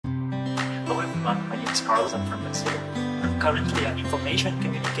Hello everyone, my name is Carlos, I'm from Brazil. I'm currently an Information and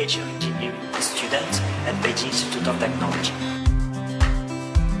Communication Engineering student at Beijing Institute of Technology.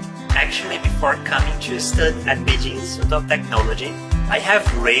 Actually, before coming to study at Beijing Institute of Technology, I have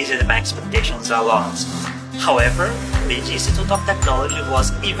raised my expectations a lot. However, Beijing Institute of Technology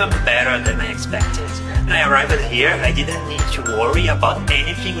was even better than I expected. When I arrived here, I didn't need to worry about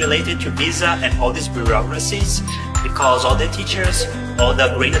anything related to visa and all these bureaucracies, because all the teachers, all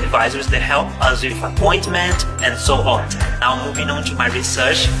the great advisors, they help us with appointment and so on. Now moving on to my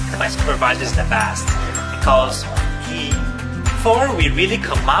research, my supervisor is the best, because before we really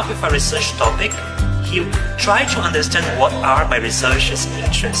come up with a research topic, he tried to understand what are my research's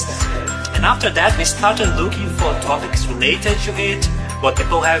interests. And after that, we started looking for topics related to it, what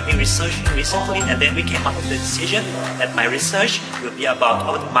people have been researching recently, and then we came up with the decision that my research will be about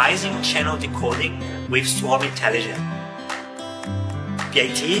optimizing channel decoding with swarm intelligence.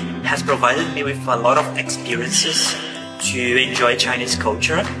 BIT has provided me with a lot of experiences to enjoy Chinese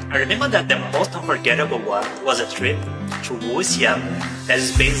culture. I remember that the most unforgettable one was a trip to Wuxian, that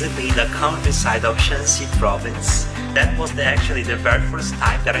is basically the countryside of Shanxi province. That was actually the very first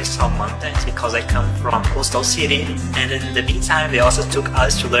time that I saw mountains, because I come from coastal city, and in the meantime they also took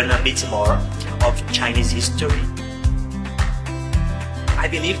us to learn a bit more of Chinese history. I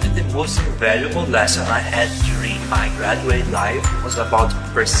believe that the most valuable lesson I had during my graduate life was about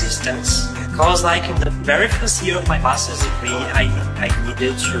persistence. Because like in the very first year of my master's degree, I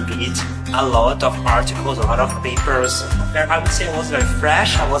needed to read a lot of articles, a lot of papers. I would say I was very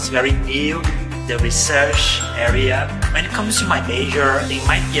fresh, I was very new in the research area. When it comes to my major, it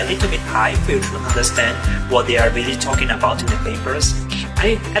might be a little bit high for you to understand what they are really talking about in the papers.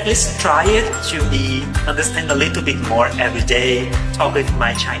 I at least try it to understand a little bit more every day, talk with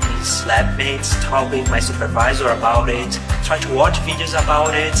my Chinese lab mates, talk with my supervisor about it, try to watch videos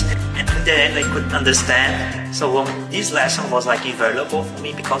about it, and in the end I could understand. So this lesson was like invaluable for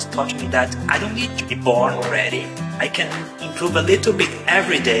me, because it taught me that I don't need to be born ready. I can improve a little bit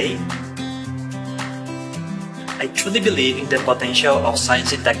every day. I truly believe in the potential of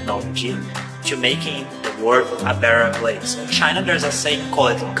science and technology to making the world a better place. In China, there's a saying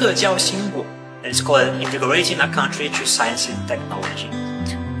called 各教兴国, that is called integrating a country to science and technology.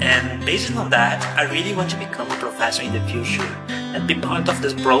 And based on that, I really want to become a professor in the future and be part of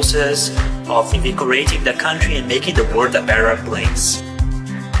this process of invigorating the country and making the world a better place.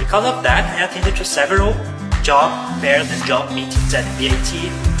 Because of that, I attended to several job fairs and job meetings at BIT,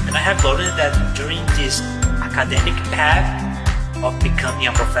 and I have learned that during this academic path of becoming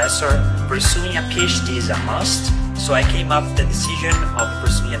a professor, pursuing a PhD is a must. So I came up with the decision of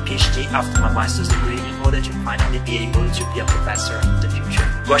pursuing a PhD after my master's degree in order to finally be able to be a professor in the future.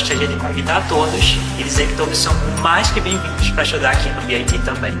 Gostaria de convidar a todos e dizer que todos são mais que bem-vindos para estudar aqui no BIT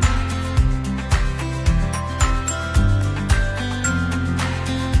também.